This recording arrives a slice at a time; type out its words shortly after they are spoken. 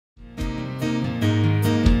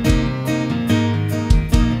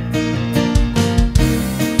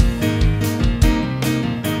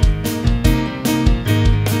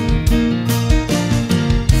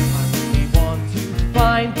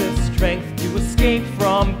escape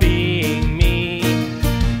from being me.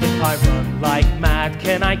 If I run like mad,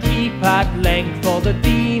 can I keep at length all the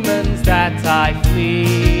demons that I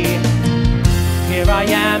flee? Here I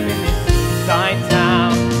am in this side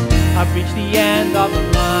town, I've reached the end of the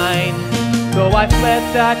line. Though I fled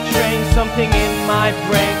that train, something in my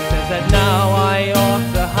brain says that now I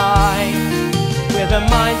ought to hide. With a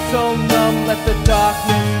mind so numb, let the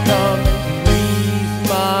darkness come and freeze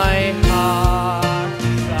my heart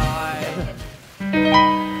inside.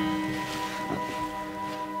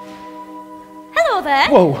 Hello there.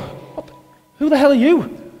 Whoa! Who the hell are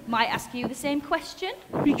you? Might ask you the same question.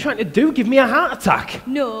 What are you trying to do? Give me a heart attack?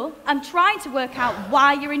 No, I'm trying to work out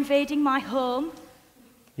why you're invading my home.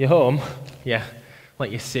 Your home? Yeah,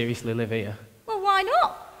 like you seriously live here. Well, why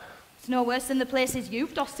not? It's no worse than the places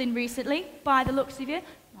you've dossed in recently, by the looks of you.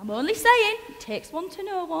 I'm only saying, it takes one to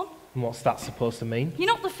know one. And what's that supposed to mean? You're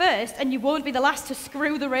not the first, and you won't be the last to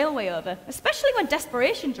screw the railway over, especially when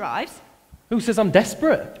desperation drives. Who says I'm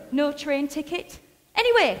desperate? No train ticket.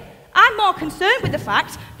 Anyway, I'm more concerned with the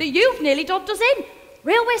fact that you've nearly dobbed us in.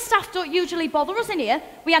 Railway staff don't usually bother us in here.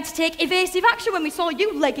 We had to take evasive action when we saw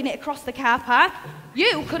you legging it across the car park.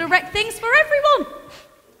 You could have wrecked things for everyone.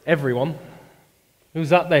 Everyone? Who's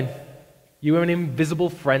that then? You and invisible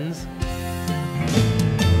friends?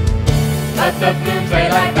 But the blooms they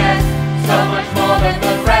like best, so much more than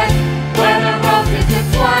the rest. When the roses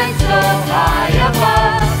entwine so high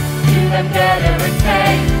above, to them gather and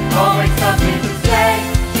take, always something to say,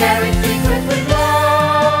 sharing secrets with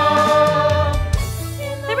love.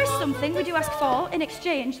 There is something we do ask for in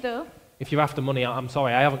exchange, though. If you're after money, I'm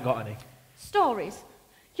sorry, I haven't got any. Stories.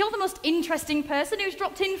 You're the most interesting person who's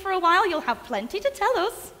dropped in for a while. You'll have plenty to tell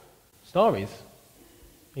us. Stories?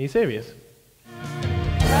 Are you serious?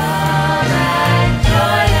 Come and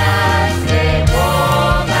join us, live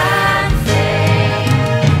warm and sing.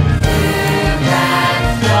 Through grand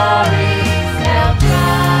stories help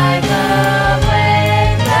drive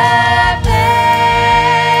away the pain.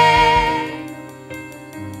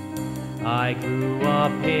 I grew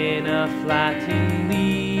up in a flat in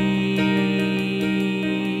Leeds.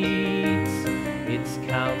 Its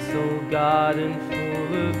council garden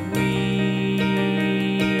full of weeds.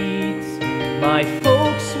 My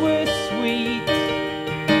folks were sweet,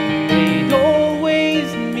 they'd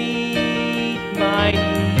always meet my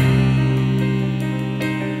needs.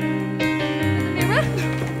 Mirror?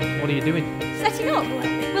 What are you doing? Setting up.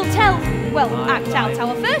 We'll act out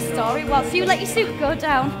our first story whilst you let your suit go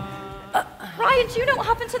down. Ryan, do you know what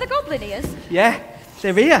happened to the goblin ears? Yeah,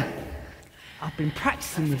 they're here. I've been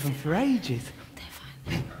practicing with them for ages.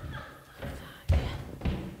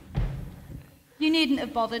 You needn't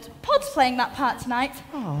have bothered. Pod's playing that part tonight.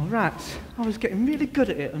 Oh, rats. I was getting really good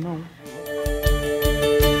at it and all.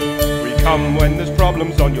 We come when there's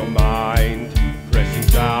problems on your mind, pressing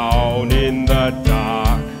down in the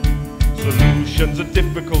dark. Solutions are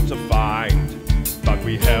difficult to find, but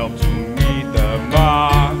we help to meet the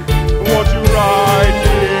mark. Won't you ride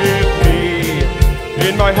with me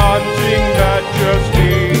in my hunting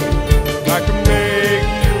majesty? I can make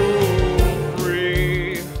you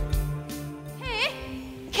free.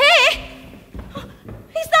 Kay?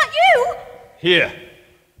 Is that you? Here,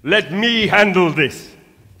 let me handle this.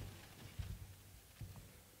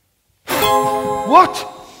 What?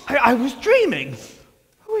 I was dreaming.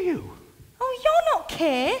 Who are you? Oh, you're not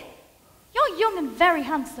Kay. You're young and very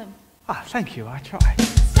handsome. Ah, thank you. I try.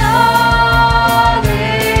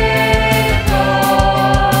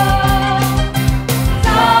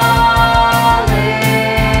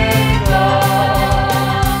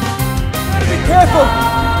 Be careful!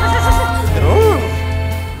 Oh,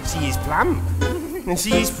 she is plump. And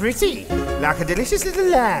she is pretty. Like a delicious little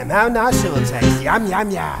lamb. How nice she will taste. Yum, yum,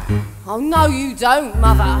 yum. Oh, no, you don't,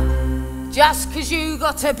 Mother. Just because you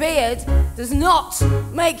got a beard does not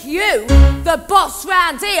make you the boss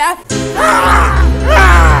round here.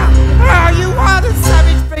 You wild and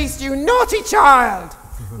savage beast, you naughty child!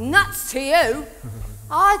 Nuts to you.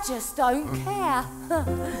 I just don't care.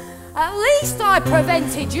 At least I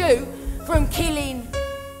prevented you from killing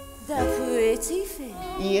the pretty thing.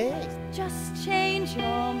 Yes. Just change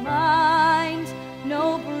your mind.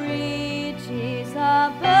 No bridges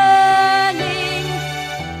are burning.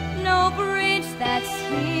 No bridge that's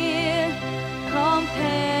here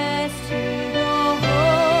compares to your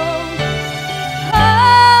home.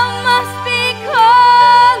 Home must be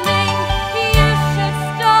calling. You should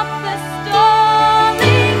stop the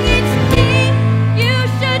storming. It's me. You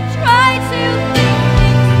should try to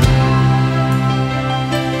think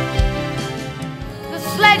The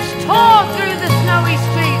sledge tore through the snowy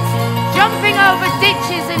streets, jumping over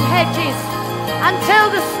ditches and hedges, until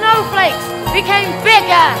the snowflakes became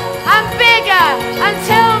bigger and bigger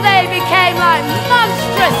until they became like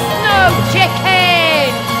monstrous snow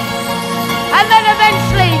chickens. And then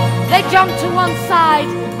eventually they jumped to one side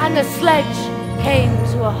and the sledge came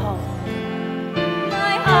to a halt.